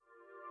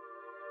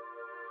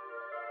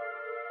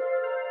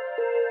Big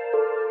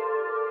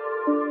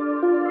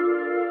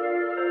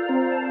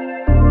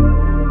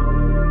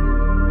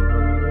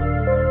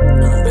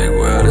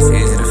world, it's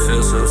easy to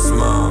feel so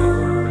small.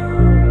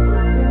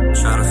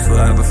 Try to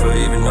fly before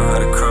you even know how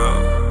to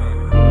crawl.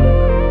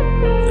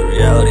 The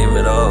reality of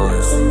it all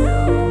is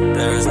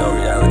there is no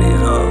reality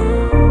at all.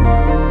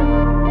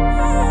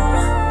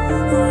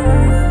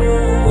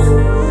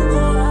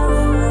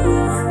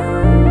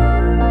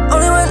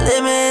 Only one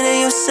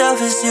limiting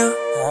yourself is you.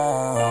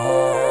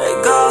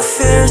 Let go of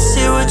fear and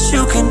see what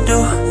you can do.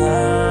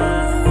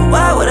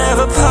 Why would I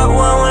ever pop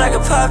one when I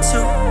could pop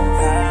two?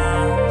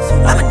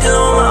 I've been dealing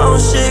with my own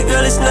shit,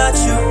 girl, it's not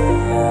you.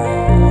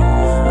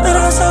 But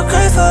I'm so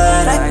grateful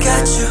that I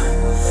got you.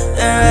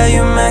 Era,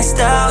 you maxed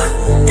out.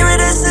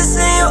 Iridescence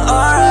in your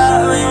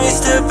aura made me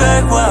step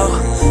back, wow.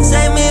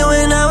 Saved me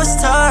when I was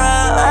tore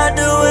out. I'd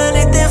do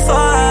anything for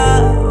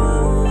her.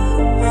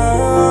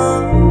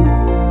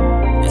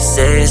 They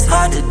say it's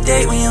hard to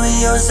date when you in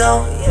your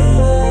zone,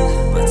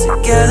 but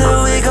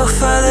together we go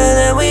further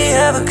than we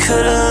ever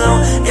could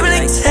alone. They be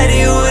like,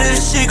 Teddy, what if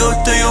she go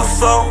through your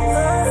phone?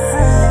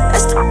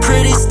 That's the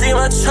prettiest thing,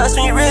 I trust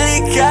when you really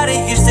got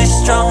it, you stay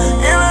strong.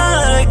 And I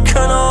let it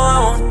girl know I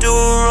won't do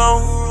her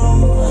wrong.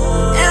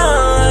 And I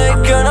let it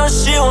girl know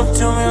she won't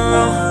do me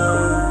wrong.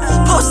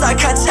 Post eye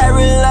contact,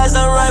 realize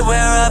I'm right where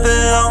I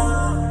belong.